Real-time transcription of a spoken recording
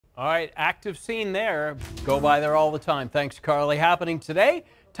All right, active scene there. Go by there all the time. Thanks, Carly. Happening today,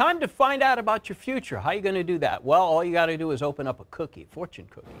 time to find out about your future. How are you going to do that? Well, all you got to do is open up a cookie, fortune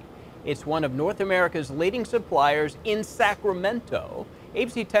cookie. It's one of North America's leading suppliers in Sacramento.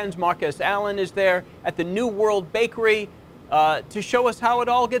 ABC 10's Marcus Allen is there at the New World Bakery to show us how it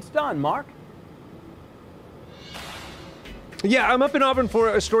all gets done. Mark? Yeah, I'm up in Auburn for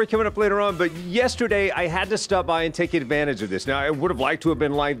a story coming up later on, but yesterday I had to stop by and take advantage of this. Now, I would have liked to have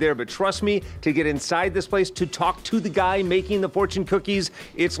been live there, but trust me, to get inside this place, to talk to the guy making the fortune cookies,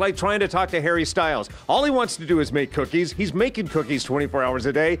 it's like trying to talk to Harry Styles. All he wants to do is make cookies. He's making cookies 24 hours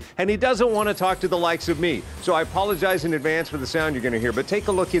a day, and he doesn't want to talk to the likes of me. So I apologize in advance for the sound you're going to hear, but take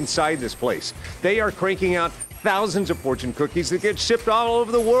a look inside this place. They are cranking out thousands of fortune cookies that get shipped all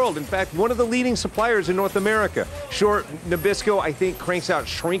over the world. In fact, one of the leading suppliers in North America. Sure, Nabisco, I think, cranks out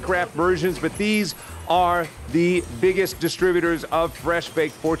shrink-wrap versions, but these are the biggest distributors of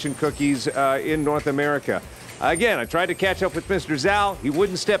fresh-baked fortune cookies in North America. Again, I tried to catch up with Mr. Zhao. He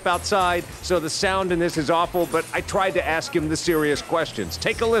wouldn't step outside, so the sound in this is awful, but I tried to ask him the serious questions.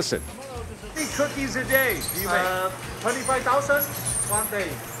 Take a listen. How many cookies a day do you make? 25,000 one day.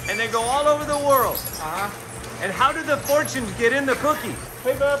 And they go all over the world. Uh-huh. And how do the fortunes get in the cookie?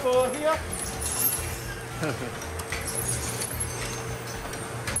 Paper for here.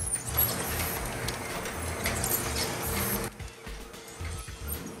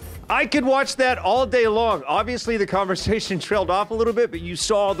 I could watch that all day long. Obviously, the conversation trailed off a little bit, but you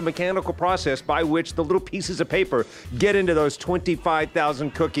saw the mechanical process by which the little pieces of paper get into those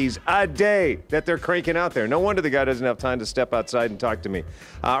 25,000 cookies a day that they're cranking out there. No wonder the guy doesn't have time to step outside and talk to me.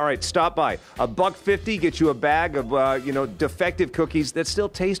 All right, stop by. $1.50 gets you a bag of, defective cookies that still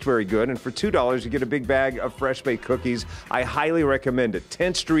taste very good. And for $2, you get a big bag of fresh-baked cookies. I highly recommend it.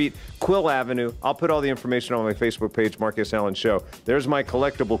 10th Street, Quill Avenue. I'll put all the information on my Facebook page, Marcus Allen Show. There's my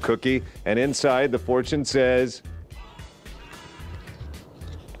collectible cookie. And inside, the fortune says,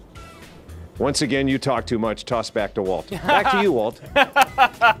 once again, you talk too much. Toss back to Walt. Back to you, Walt.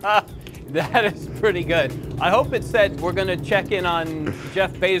 That is pretty good. I hope it said we're going to check in on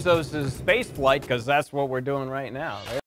Jeff Bezos' space flight, because that's what we're doing right now.